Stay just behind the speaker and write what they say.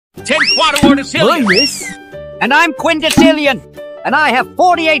10 quadrillion. Minus. And I'm quindecillion. And I have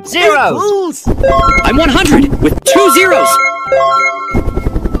 48 zeros. Equals. I'm 100 with 2 zeros.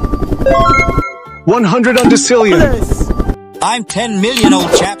 100 undecillion. Plus. I'm 10 million,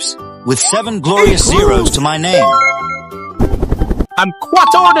 old chaps, with 7 glorious zeros to my name. I'm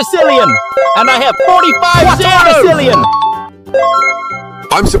quattordecillion, and I have 45 zeros.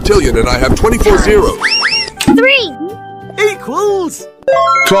 I'm septillion and I have 24 zeros. 3. Equals.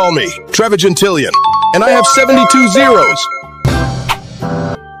 Call me trevigentillion and I have 72 zeros.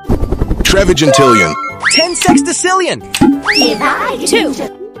 Trevigentillion. 10 sextillion. Divide 2.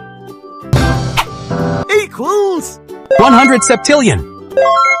 Equals. 100 septillion.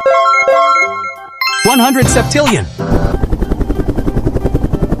 100 septillion.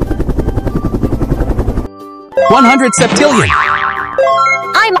 100 septillion.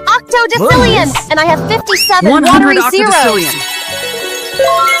 I'm octodecillion, and I have 57 100 watery zeros. octodecillion.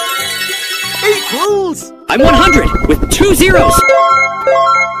 Equals. I'm 100 with 2 zeros.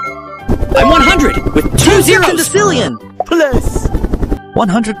 I'm 100 with 2 zeros. Decillion. Plus.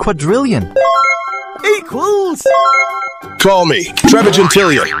 100 quadrillion. Equals. Call me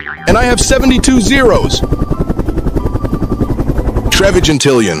trevigentillion and I have 72 zeros.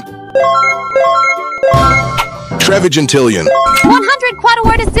 Trevigentillion. Trevigentillion. 100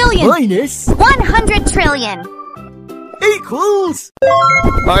 quadrillion. Minus. 100 trillion. Equals.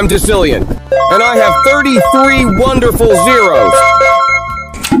 I'm decillion, and I have 33 wonderful zeros.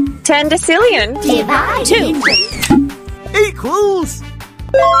 10 decillion. Divide 2. Equals.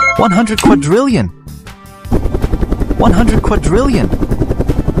 100 quadrillion. 100 quadrillion.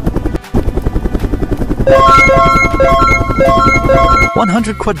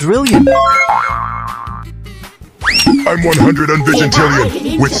 100 quadrillion. I'm 100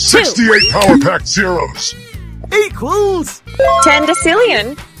 unvisiontillion with 68 power-packed zeros. Equals. 10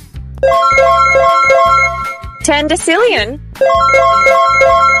 decillion. 10 decillion.